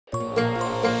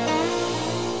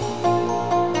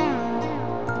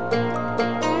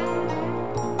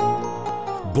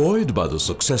Buoyed by the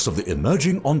success of the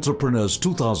Emerging Entrepreneurs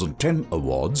 2010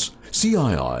 Awards,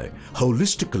 CII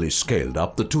holistically scaled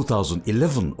up the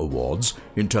 2011 awards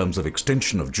in terms of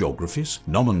extension of geographies,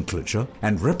 nomenclature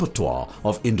and repertoire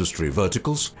of industry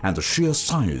verticals and the sheer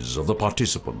size of the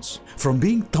participants. From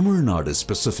being Tamil Nadu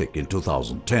specific in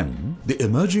 2010, the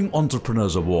Emerging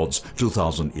Entrepreneurs Awards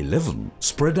 2011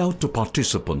 spread out to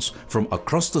participants from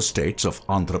across the states of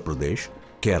Andhra Pradesh,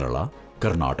 Kerala,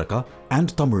 Karnataka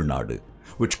and Tamil Nadu,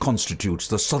 which constitutes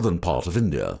the southern part of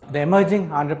India. The Emerging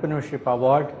Entrepreneurship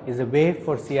Award is a way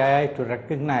for CII to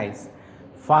recognize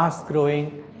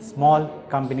fast-growing small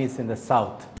companies in the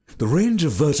south. The range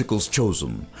of verticals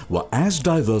chosen were as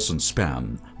diverse in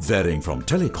span, varying from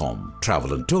telecom,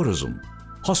 travel and tourism,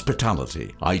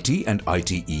 hospitality, IT and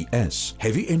ITES,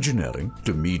 heavy engineering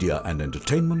to media and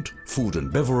entertainment, food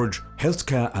and beverage,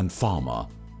 healthcare and pharma,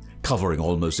 covering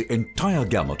almost the entire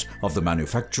gamut of the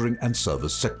manufacturing and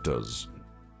service sectors.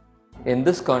 In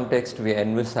this context, we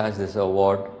envisage this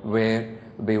award where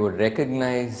we would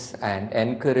recognize and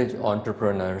encourage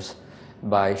entrepreneurs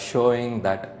by showing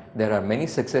that there are many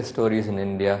success stories in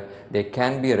India, they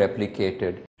can be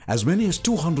replicated. As many as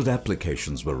 200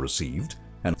 applications were received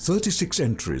and 36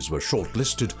 entries were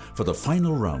shortlisted for the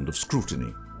final round of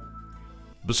scrutiny.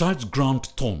 Besides Grant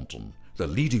Thornton, the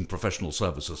leading professional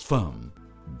services firm,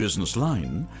 Business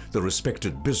Line, the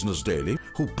respected business daily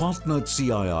who partnered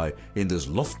CII in this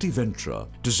lofty venture,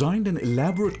 designed an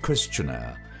elaborate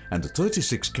questionnaire, and the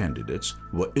 36 candidates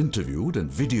were interviewed and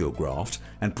videographed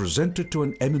and presented to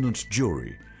an eminent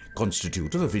jury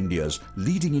constituted of India's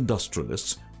leading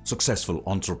industrialists, successful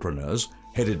entrepreneurs,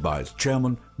 headed by its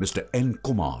chairman, Mr. N.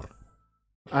 Kumar.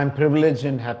 I'm privileged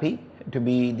and happy to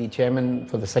be the chairman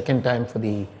for the second time for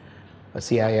the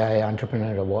CII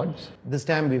Entrepreneur Awards. This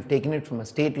time we've taken it from a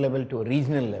state level to a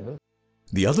regional level.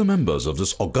 The other members of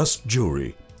this august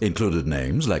jury included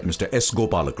names like Mr. S.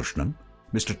 Gopalakrishnan,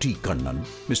 Mr. T. Kannan,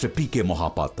 Mr. P. K.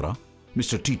 Mohapatra,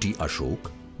 Mr. T. T. Ashok,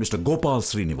 Mr. Gopal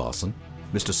Srinivasan,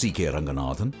 Mr. C. K.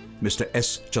 Ranganathan, Mr.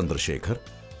 S. Chandrasekhar,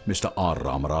 Mr. R.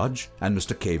 Ramaraj and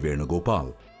Mr. K.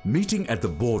 Venugopal. Meeting at the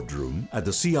boardroom at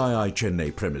the CII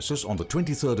Chennai premises on the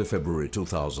 23rd of February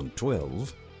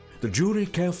 2012, the jury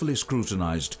carefully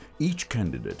scrutinized each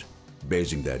candidate,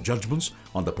 basing their judgments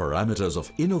on the parameters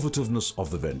of innovativeness of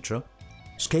the venture,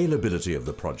 scalability of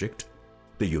the project,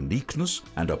 the uniqueness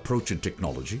and approach in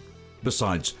technology,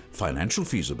 besides financial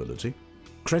feasibility,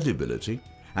 credibility,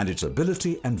 and its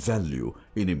ability and value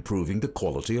in improving the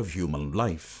quality of human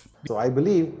life. So I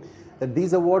believe that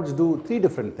these awards do three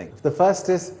different things. The first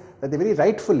is that they very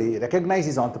rightfully recognize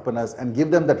these entrepreneurs and give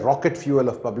them that rocket fuel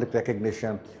of public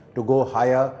recognition to go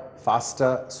higher,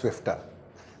 faster, swifter.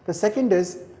 The second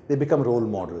is they become role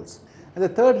models. And the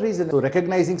third reason is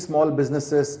recognizing small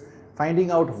businesses,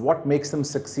 finding out what makes them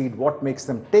succeed, what makes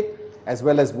them tick, as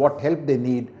well as what help they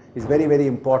need is very, very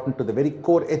important to the very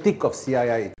core ethic of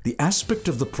CII. The aspect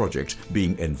of the project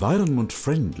being environment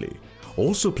friendly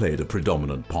also played a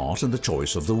predominant part in the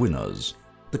choice of the winners.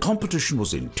 The competition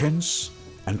was intense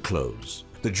and close.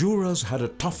 The jurors had a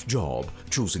tough job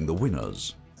choosing the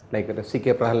winners. Like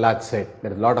C.K. Prahalad said,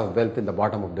 there is a lot of wealth in the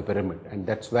bottom of the pyramid, and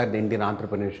that's where the Indian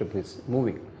entrepreneurship is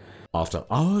moving. After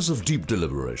hours of deep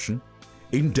deliberation,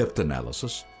 in-depth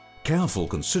analysis, careful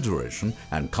consideration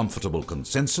and comfortable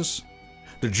consensus,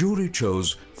 the jury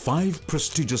chose 5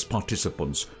 prestigious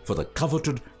participants for the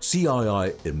coveted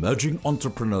CII Emerging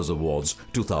Entrepreneurs Awards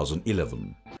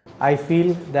 2011. I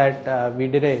feel that we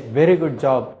did a very good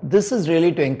job. This is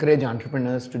really to encourage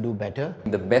entrepreneurs to do better.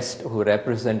 The best who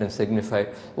represent and signify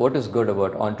what is good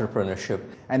about entrepreneurship.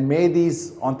 And may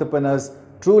these entrepreneurs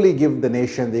truly give the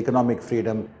nation the economic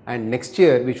freedom. And next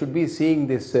year we should be seeing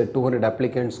this 200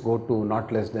 applicants go to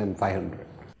not less than 500.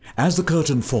 As the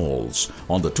curtain falls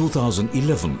on the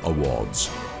 2011 awards,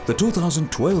 the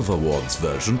 2012 awards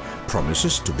version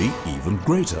promises to be even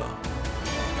greater.